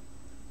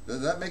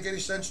 Does that make any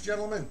sense,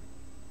 gentlemen?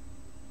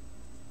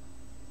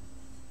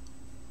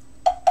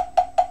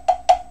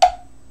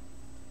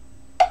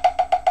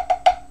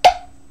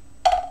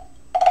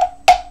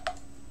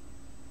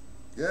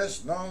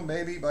 Yes, no,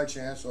 maybe, by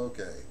chance,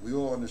 okay. We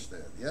all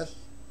understand, yes?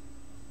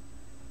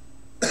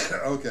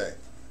 Okay.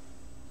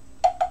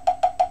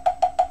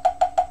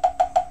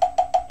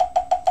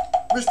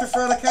 Mr.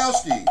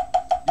 Franikowski,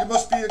 you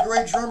must be a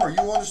great drummer. You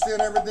understand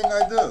everything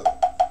I do.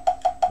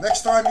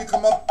 Next time you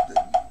come up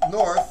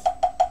north,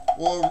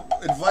 we'll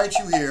invite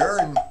you here,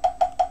 and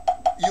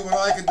you and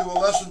I can do a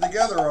lesson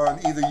together on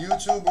either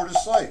YouTube or the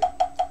site.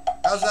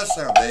 How's that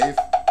sound, Dave?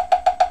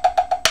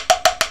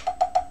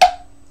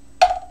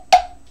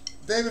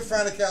 David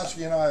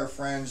Franikowski and I are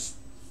friends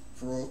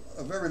for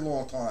a very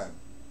long time.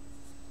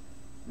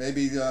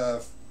 Maybe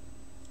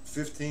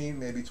 15,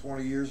 maybe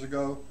 20 years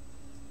ago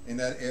in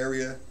that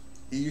area.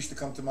 He used to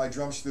come to my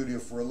drum studio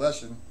for a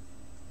lesson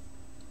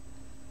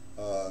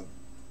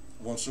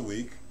once a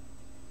week.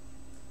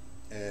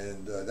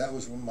 And that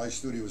was when my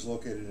studio was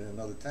located in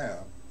another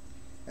town.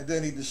 And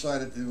then he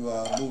decided to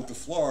move to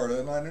Florida,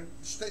 and I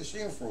didn't see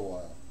him for a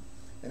while.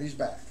 And he's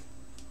back.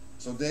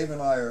 So Dave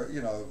and I are,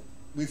 you know,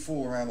 we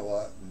fool around a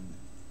lot and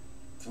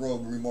throw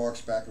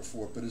remarks back and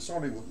forth, but it's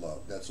only with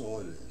love. That's all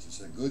it is.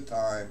 It's a good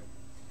time.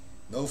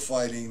 No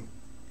fighting,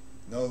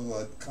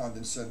 no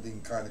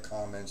condescending kind of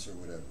comments or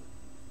whatever.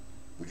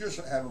 We just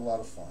have a lot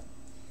of fun.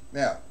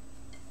 Now,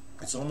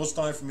 it's almost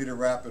time for me to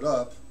wrap it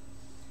up,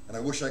 and I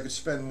wish I could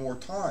spend more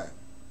time.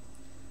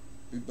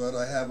 But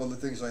I have other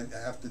things I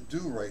have to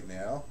do right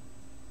now.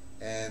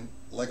 And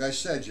like I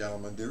said,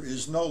 gentlemen, there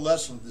is no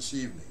lesson this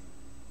evening.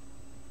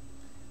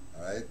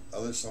 All right?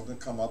 Other something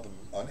come up,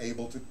 I'm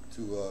unable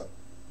to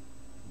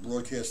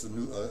broadcast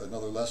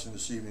another lesson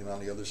this evening on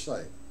the other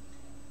site.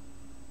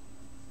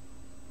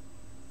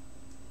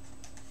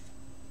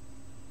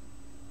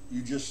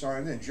 You just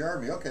signed in.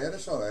 Jeremy, okay,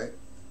 that's all right.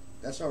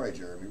 That's all right,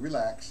 Jeremy.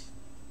 Relax.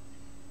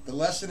 The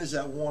lesson is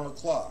at 1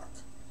 o'clock.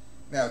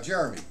 Now,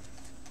 Jeremy,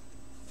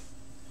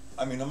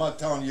 I mean, I'm not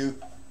telling you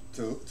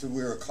to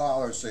wear a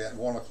collar and say at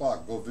 1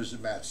 o'clock, go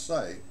visit Matt's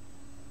site.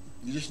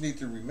 You just need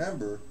to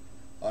remember,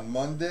 on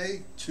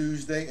Monday,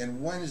 Tuesday,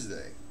 and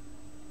Wednesday,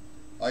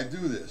 I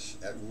do this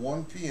at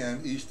 1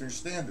 p.m. Eastern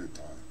Standard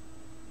Time.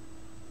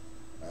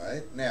 All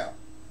right? Now,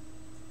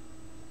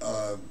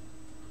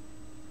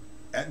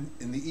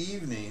 in the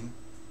evening,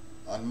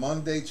 on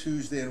Monday,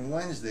 Tuesday, and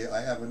Wednesday,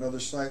 I have another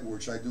site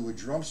which I do a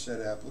drum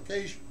set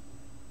application.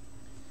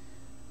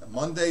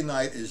 Monday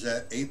night is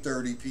at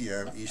 8:30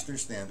 p.m. Eastern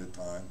Standard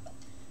Time.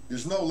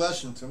 There's no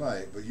lesson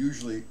tonight, but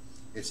usually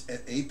it's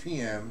at 8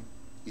 p.m.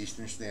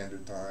 Eastern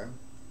Standard Time.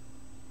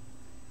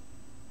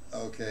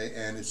 Okay,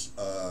 and it's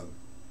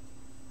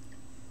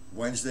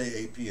Wednesday,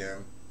 8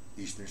 p.m.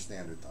 Eastern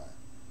Standard Time.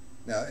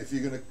 Now, if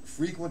you're going to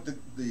frequent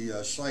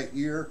the site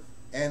here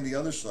and the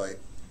other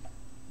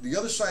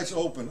site's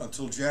open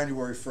until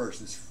January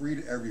 1st. It's free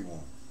to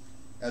everyone.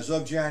 As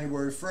of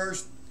January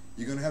 1st,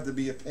 you're going to have to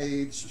be a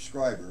paid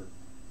subscriber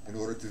in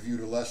order to view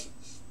the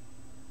lessons.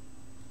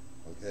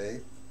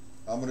 Okay?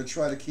 I'm going to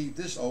try to keep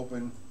this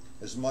open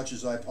as much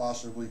as I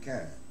possibly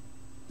can.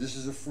 This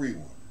is a free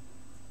one.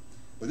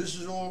 But this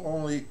is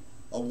only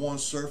a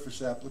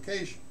one-surface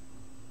application.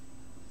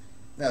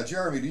 Now,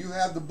 Jeremy, do you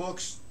have the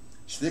books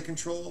Stick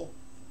Control,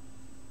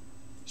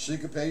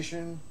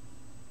 Syncopation,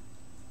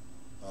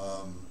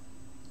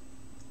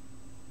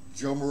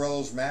 Joe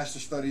Morello's Master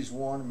Studies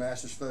 1,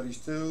 Master Studies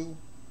 2,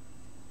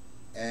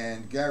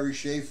 and Gary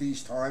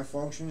Shafee's Time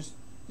Functions?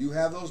 Do you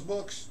have those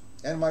books?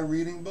 And my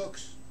reading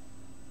books?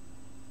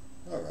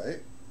 All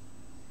right.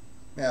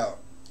 Now,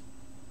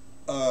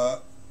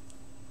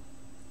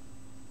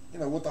 you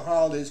know, with the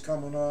holidays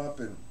coming up,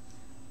 and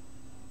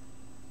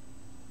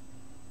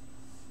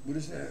what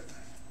is that?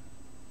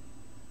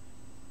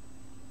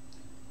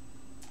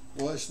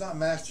 Well, it's not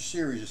Master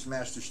Series, it's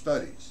Master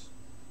Studies.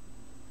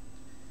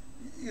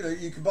 You know,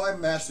 you can buy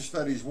Master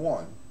Studies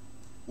 1,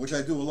 which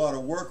I do a lot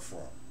of work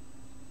from.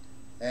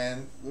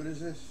 And what is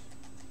this?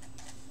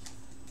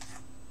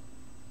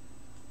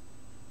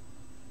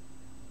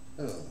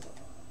 Ugh.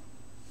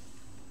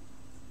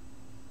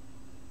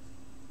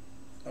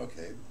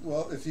 Okay,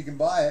 well, if you can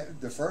buy it,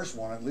 the first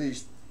one at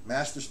least,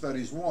 Master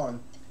Studies 1,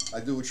 I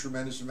do a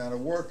tremendous amount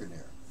of work in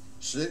there.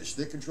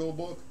 Stick Control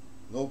book,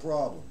 no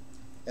problem.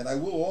 And I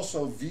will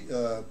also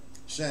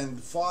send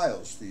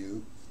files to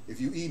you if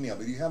you email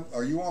me.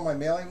 Are you on my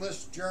mailing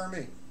list,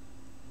 Jeremy?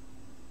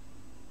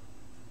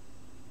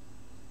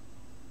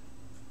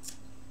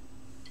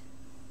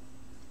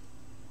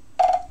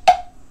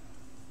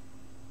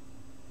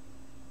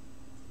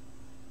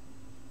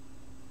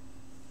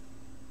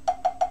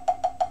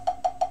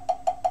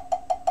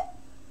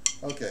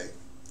 Okay,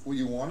 what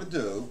you want to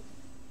do,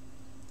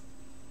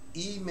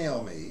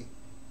 email me.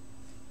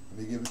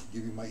 Let me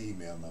give you my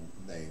email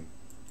name,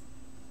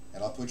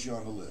 and I'll put you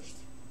on the list.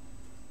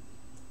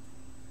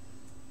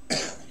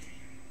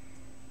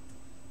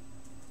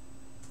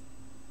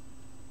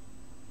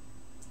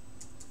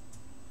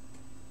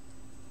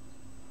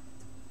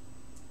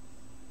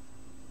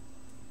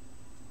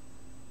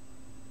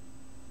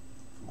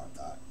 Come on,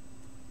 Dot.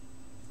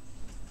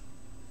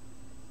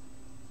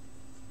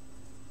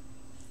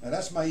 Now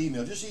that's my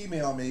email. Just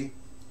email me,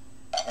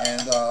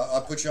 and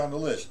I'll put you on the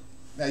list.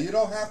 Now you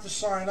don't have to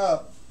sign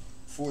up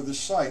for the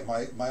site,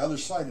 my other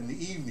site, in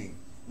the evening.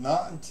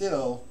 Not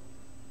until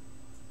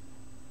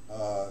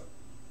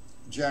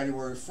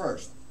January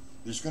 1st.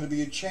 There's going to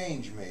be a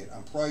change made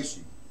on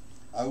pricing.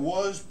 I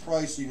was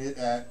pricing it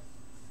at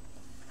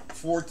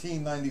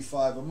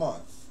 $14.95 a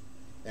month,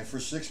 and for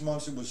 6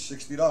 months it was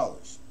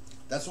 $60.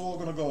 That's all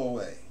going to go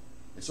away.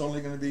 It's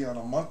only going to be on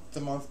a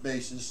month-to-month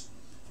basis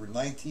for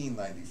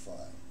 $19.95.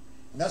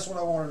 And that's what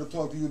I wanted to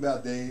talk to you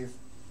about, Dave.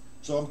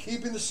 So I'm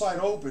keeping the site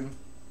open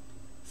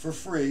for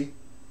free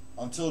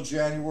until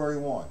January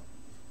 1.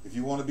 If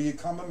you want to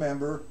become a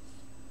member,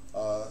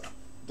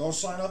 don't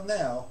sign up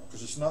now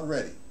because it's not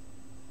ready.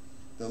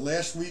 The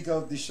last week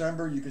of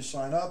December you can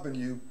sign up and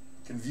you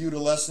can view the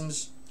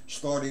lessons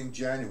starting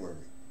January.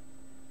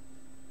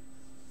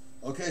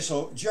 Okay,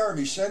 so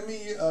Jeremy, send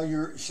me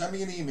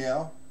an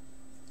email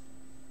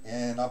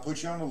and I'll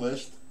put you on the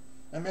list,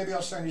 and maybe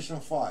I'll send you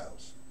some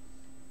files.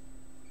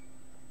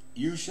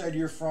 You said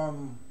you're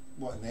from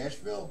what,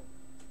 Nashville?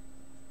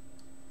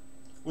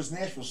 Was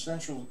Nashville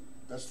Central?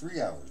 That's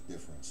 3 hours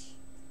difference.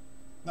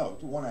 No,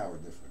 1 hour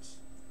difference.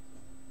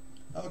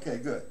 Okay,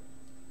 good.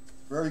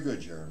 Very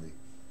good, Jeremy.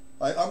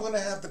 I'm going to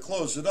have to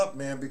close it up,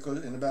 man,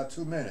 because in about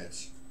 2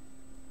 minutes.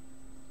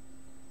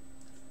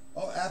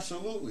 Oh,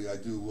 absolutely, I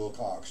do Will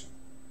Coxon.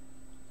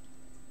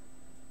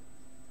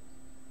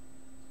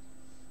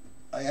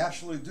 I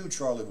actually do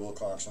Charlie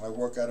Wilcoxon. I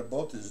work out of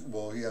both his,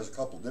 well, he has a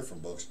couple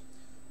different books,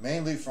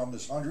 mainly from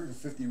this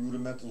 150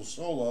 rudimental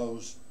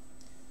solos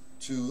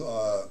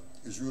to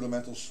his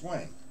rudimental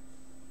swing.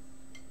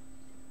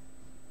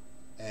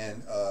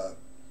 And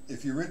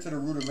if you're into the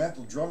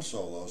rudimental drum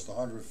solos, the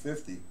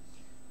 150,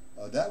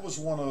 that was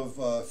one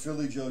of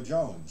Philly Joe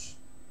Jones'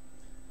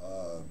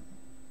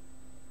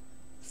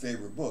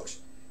 favorite books.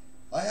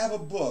 I have a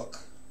book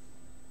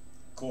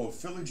called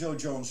Philly Joe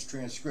Jones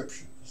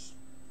Transcriptions.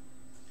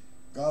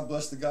 God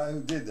bless the guy who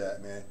did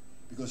that, man,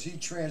 because he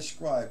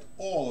transcribed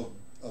all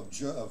of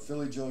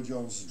Philly Joe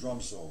Jones'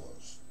 drum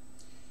solos.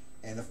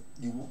 And if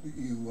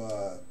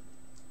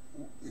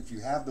you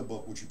have the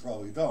book, which you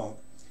probably don't,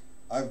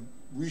 I've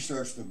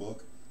researched the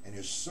book, and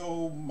there's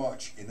so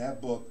much in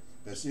that book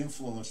that's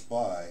influenced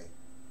by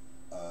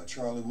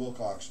Charlie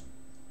Wilcoxon,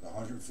 the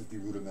 150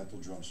 rudimental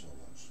drum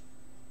solos.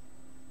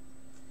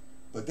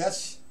 But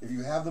that's, if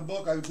you have the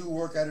book, I do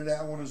work out of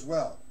that one as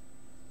well.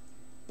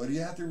 But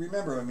you have to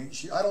remember, I mean,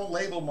 I don't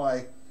label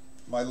my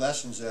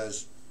lessons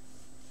as,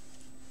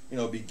 you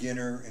know,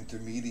 beginner,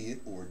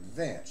 intermediate, or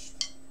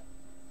advanced.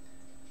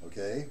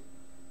 Okay?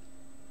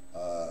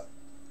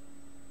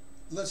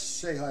 Let's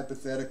say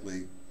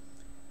hypothetically,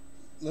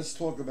 let's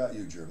talk about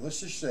you, Jeremy.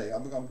 Let's just say,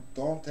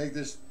 don't take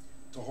this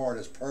to heart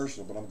as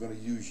personal, but I'm going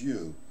to use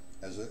you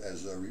as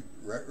a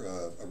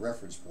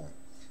reference point.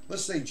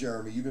 Let's say,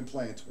 Jeremy, you've been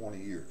playing 20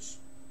 years.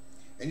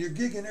 And you're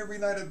gigging every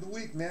night of the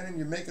week, man, and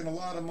you're making a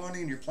lot of money,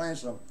 and you're playing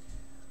some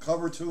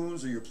cover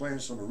tunes, or you're playing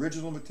some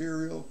original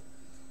material,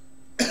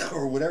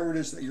 or whatever it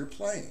is that you're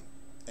playing.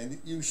 And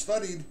you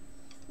studied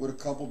with a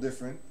couple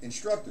different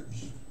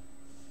instructors.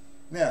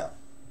 Now,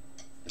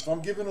 if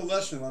I'm giving a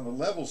lesson on the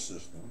level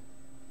system,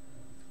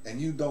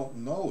 and you don't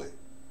know it,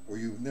 or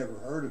you've never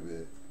heard of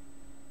it,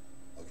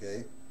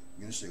 okay, you're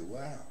going to say,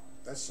 wow,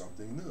 that's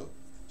something new.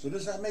 So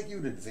does that make you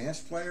an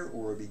advanced player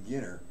or a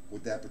beginner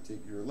with that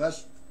particular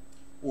lesson?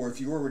 Or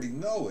if you already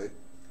know it,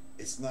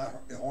 it's not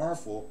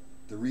harmful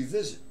to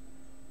revisit.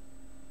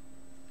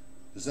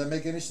 Does that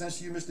make any sense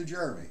to you, Mr.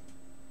 Jeremy?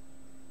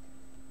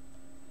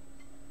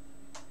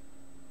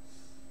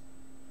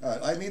 All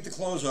right, I need to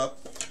close up.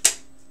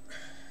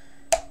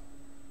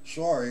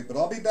 Sorry, but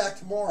I'll be back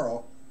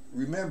tomorrow.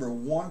 Remember,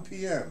 1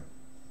 p.m.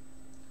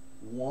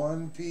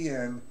 1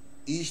 p.m.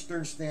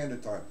 Eastern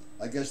Standard Time.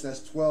 I guess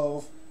that's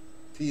 12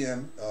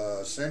 p.m.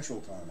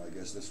 Central Time. I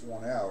guess that's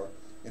 1 hour.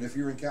 And if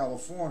you're in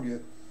California,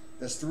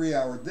 that's 3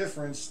 hour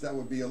difference. That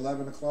would be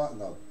 11 o'clock,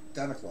 no,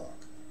 10 o'clock,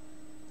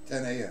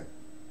 10 a.m.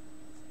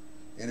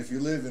 And if you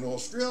live in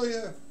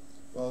Australia,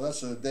 well,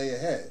 that's a day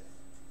ahead.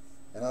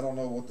 And I don't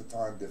know what the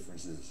time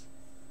difference is.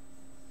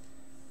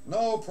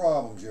 No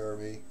problem,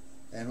 Jeremy.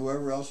 And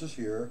whoever else is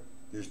here,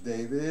 there's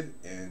David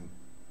and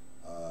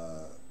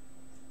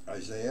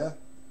Isaiah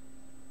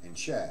and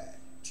Chad.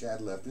 Chad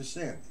left is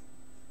Sandy.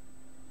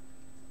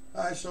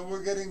 All right, so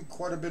we're getting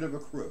quite a bit of a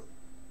crew.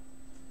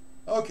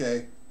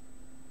 Okay.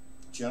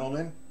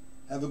 Gentlemen,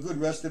 have a good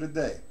rest of the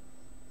day.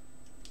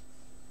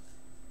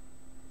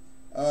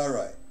 All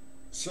right.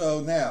 So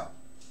now,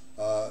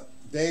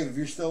 Dave, if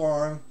you're still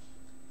on,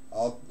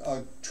 I'll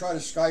try to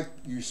Skype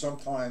you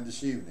sometime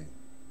this evening.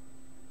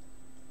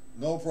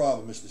 No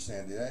problem, Mr.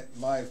 Sandy.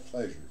 My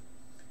pleasure.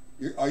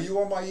 Are you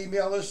on my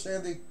email list,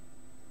 Sandy?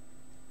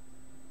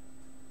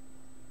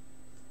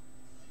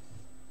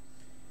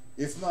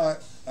 If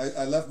not,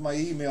 I left my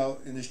email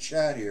in this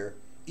chat here.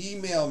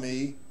 Email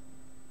me,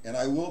 and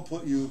I will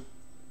put you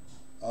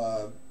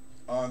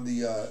on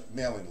the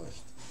mailing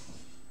list.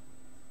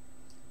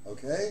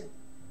 Okay?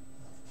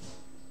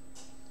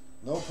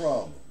 No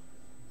problem.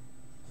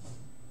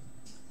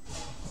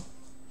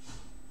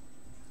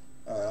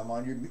 Alright, I'm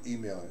on your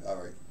email.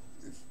 Alright.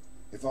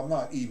 If I'm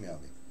not, email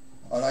me.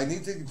 Alright, I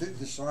need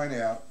to sign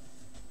out.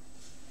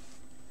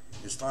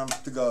 It's time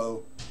to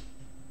go.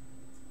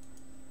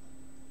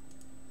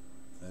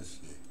 Let's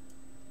see.